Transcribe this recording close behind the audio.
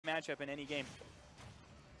matchup in any game.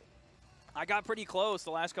 I got pretty close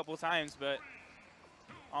the last couple of times, but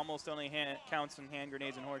almost only counts in hand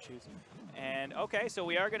grenades and horseshoes. And okay, so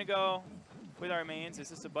we are going to go with our mains. Is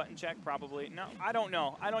this a button check? Probably. No, I don't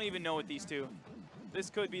know. I don't even know with these two. This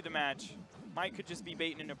could be the match. Mike could just be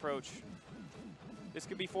baiting an approach. This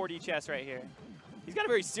could be 4D chess right here. He's got a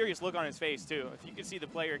very serious look on his face, too. If you can see the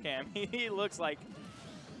player cam, he looks like,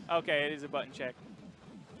 okay, it is a button check.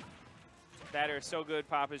 That or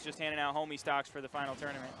Sogoodpop is just handing out homie stocks for the final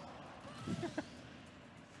tournament.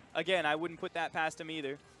 Again, I wouldn't put that past him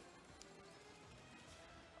either.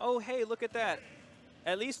 Oh, hey, look at that.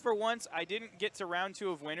 At least for once, I didn't get to round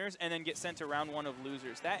 2 of winners and then get sent to round 1 of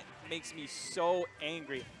losers. That makes me so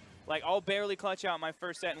angry. Like, I'll barely clutch out my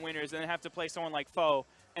first set in winners and then have to play someone like Foe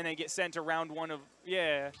and then get sent to round 1 of,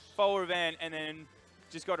 yeah, Foe or Ven, and then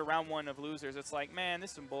just go to round 1 of losers. It's like, man,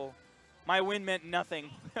 this is some bull. My win meant nothing.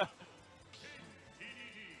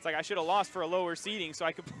 It's like I should have lost for a lower seeding so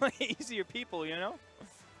I could play easier people, you know?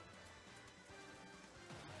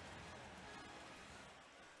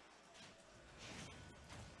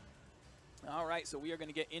 All right, so we are going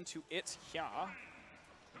to get into it here.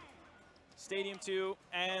 Stadium 2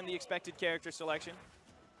 and the expected character selection.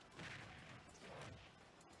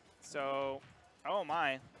 So, oh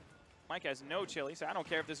my. Mike has no chili, so I don't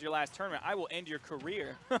care if this is your last tournament. I will end your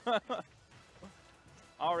career.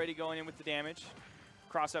 Already going in with the damage.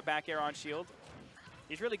 Cross up back air on shield.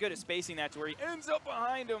 He's really good at spacing that to where he ends up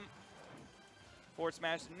behind him. Forward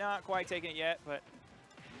smash, not quite taking it yet, but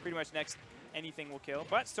pretty much next anything will kill.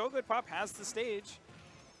 But Sogoodpop has the stage.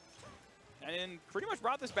 And pretty much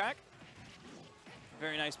brought this back.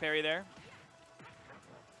 Very nice parry there.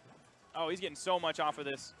 Oh, he's getting so much off of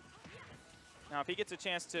this. Now, if he gets a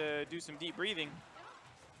chance to do some deep breathing,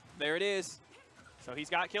 there it is. So he's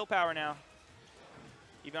got kill power now.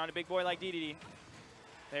 Even on a big boy like Dedede.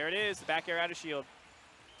 There it is, the back air out of shield.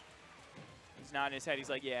 He's nodding his head. He's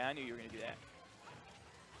like, yeah, I knew you were going to do that.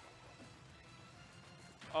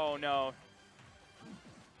 Oh, no.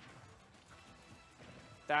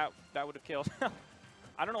 That would have killed.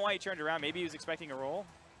 I don't know why he turned around. Maybe he was expecting a roll.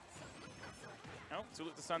 No,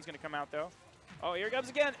 Zuluk the Sun's going to come out, though. Oh, here he comes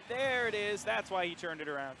again. There it is. That's why he turned it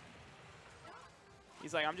around.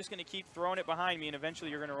 He's like, I'm just going to keep throwing it behind me, and eventually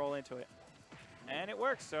you're going to roll into it. And it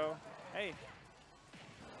works, so, hey.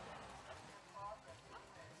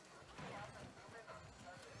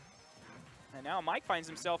 And now Mike finds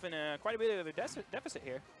himself in quite a bit of a deficit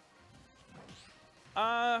here.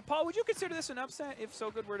 Paul, would you consider this an upset if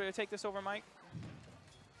Sogood were to take this over Mike?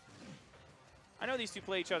 I know these two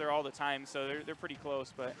play each other all the time, so they're pretty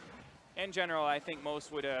close, but in general, I think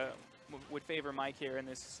most would favor Mike here in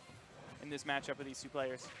this matchup of these two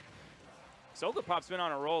players. Sogoodpop's been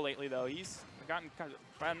on a roll lately, though. He's gotten,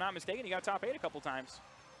 if I'm not mistaken, he got top 8 a couple times.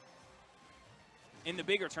 In the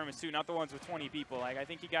bigger tournaments, too, not the ones with 20 people. Like, I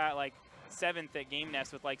think he got, like, 7th at Game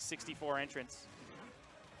Nest with, like, 64 entrants.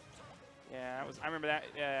 Yeah, I remember that.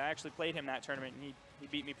 I actually played him that tournament, and he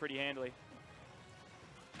beat me pretty handily.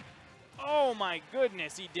 Oh, my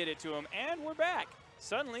goodness, he did it to him. And we're back.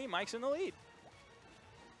 Suddenly, Mike's in the lead.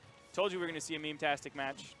 Told you we were going to see a meme-tastic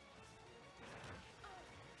match.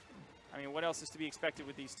 I mean, what else is to be expected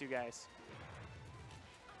with these two guys?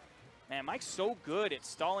 Man, Mike's so good at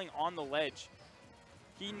stalling on the ledge.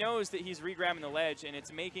 He knows that he's re-grabbing the ledge, and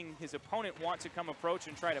it's making his opponent want to come approach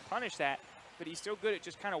and try to punish that, but he's so good at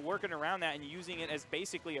just kind of working around that and using it as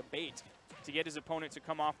basically a bait to get his opponent to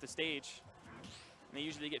come off the stage. And they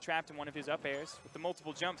usually get trapped in one of his up airs. With the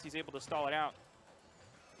multiple jumps, he's able to stall it out.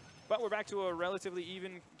 But we're back to a relatively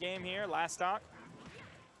even game here, last stock.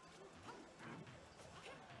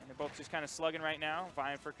 And they're both just kind of slugging right now,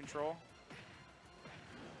 vying for control.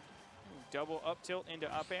 Double up tilt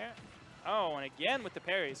into up air. Oh, and again with the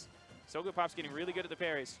parries. Sogoodpop's getting really good at the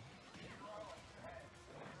parries.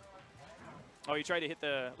 Oh, he tried to hit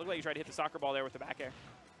the, looked like he tried to hit the soccer ball there with the back air.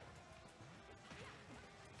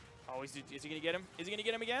 Oh, is he going to get him? Is he going to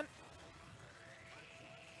get him again?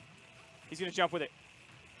 He's going to jump with it.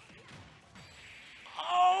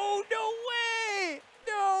 Oh, no way!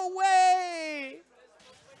 No way!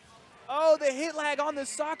 Oh, the hit lag on the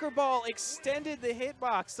soccer ball extended the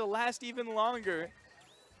hitbox to last even longer.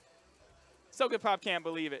 Sogoodpop can't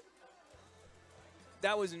believe it.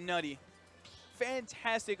 That was nutty.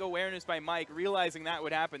 Fantastic awareness by Mike, realizing that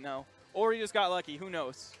would happen, though. Or he just got lucky. Who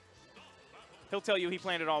knows? He'll tell you he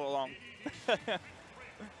planned it all along.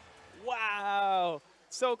 Wow.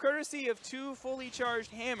 So, courtesy of 2 fully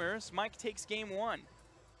charged hammers, Mike takes game 1.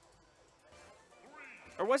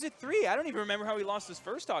 Or was it 3? I don't even remember how he lost his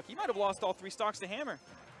first stock. He might have lost all 3 stocks to hammer.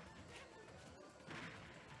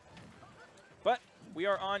 But We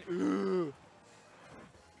are on. Ooh.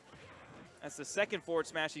 That's the second forward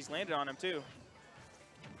smash he's landed on him, too.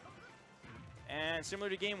 And similar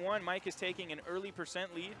to game one, Mike is taking an early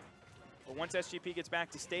percent lead. But once SGP gets back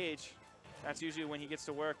to stage, that's usually when he gets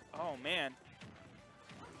to work. Oh, man.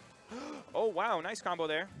 Oh, wow. Nice combo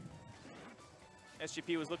there.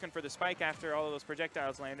 SGP was looking for the spike after all of those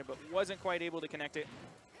projectiles landed, but wasn't quite able to connect it.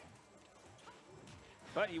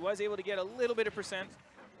 But he was able to get a little bit of percent.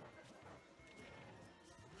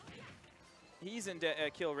 He's in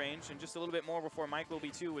kill range, and just a little bit more before Mike will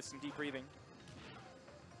be too with some deep breathing.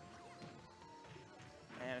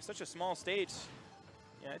 And it's such a small stage.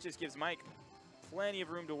 Yeah, it just gives Mike plenty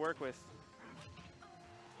of room to work with.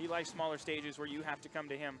 He likes smaller stages where you have to come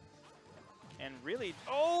to him. And really,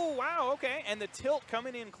 oh, wow, okay. And the tilt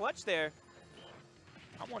coming in clutch there.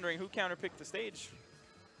 I'm wondering who counterpicked the stage.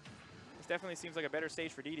 This definitely seems like a better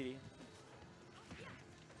stage for Dedede.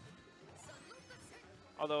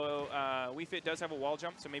 Although Wii Fit does have a wall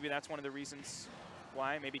jump, so maybe that's one of the reasons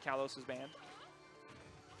why. Maybe Kalos was banned.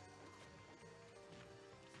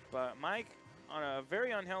 But Mike, on a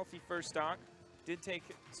very unhealthy first stock, did take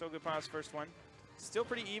Sogoodpop's first one. Still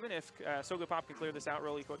pretty even if Sogoodpop can clear this out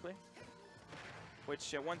really quickly.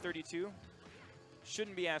 Which at 132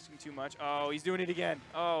 shouldn't be asking too much. Oh, he's doing it again.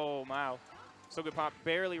 Oh, wow. Sogoodpop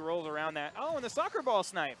barely rolls around that. Oh, and the soccer ball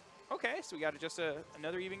snipe. Okay, so we got just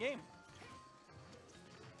another even game.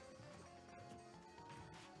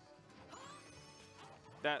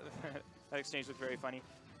 That exchange looked very funny.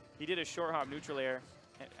 He did a short hop neutral air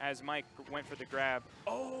as Mike went for the grab.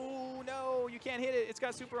 Oh, no, you can't hit it. It's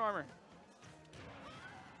got super armor.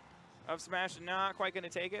 Up smash, not quite going to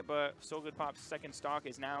take it, but Sogoodpop's second stock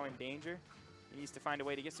is now in danger. He needs to find a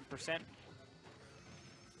way to get some percent.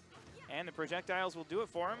 And the projectiles will do it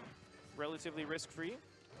for him. Relatively risk-free.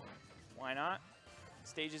 Why not?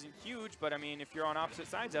 Stage isn't huge, but I mean, if you're on opposite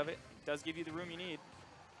sides of it, it does give you the room you need.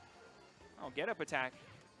 Oh, get up attack.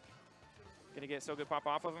 Gonna get Sogoodpop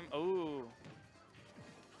off of him. Oh.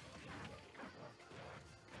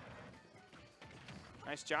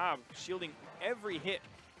 Nice job shielding every hit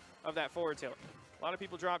of that forward tilt. A lot of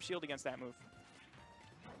people drop shield against that move.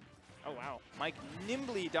 Oh, wow. Mike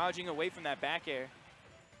nimbly dodging away from that back air.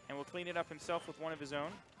 And will clean it up himself with one of his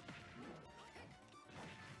own.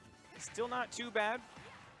 Still not too bad.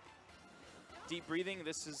 Deep breathing.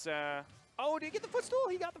 This is... Oh, did he get the footstool?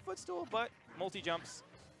 He got the footstool, but multi-jumps.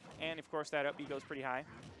 And, of course, that up B goes pretty high.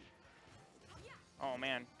 Oh,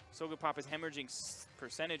 man. Sogoodpop is hemorrhaging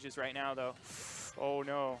percentages right now, though. Oh,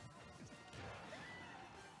 no.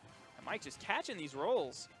 Mike just catching these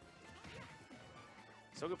rolls.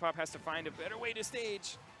 Sogoodpop has to find a better way to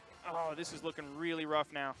stage. Oh, this is looking really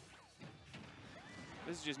rough now.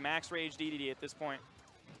 This is just max rage Dedede at this point.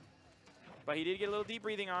 But he did get a little deep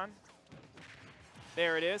breathing on.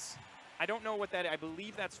 There it is. I don't know what that is. I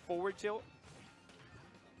believe that's forward tilt.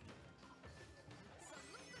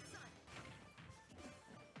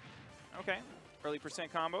 Okay. Early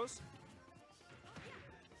percent combos.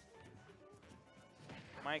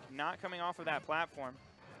 Mike not coming off of that platform.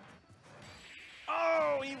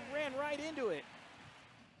 Oh, he ran right into it.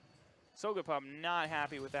 Sogoodpop not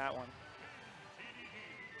happy with that one.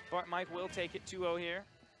 But Mike will take it 2-0 here.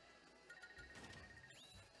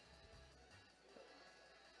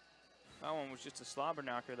 That one was just a slobber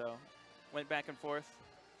knocker, though. Went back and forth.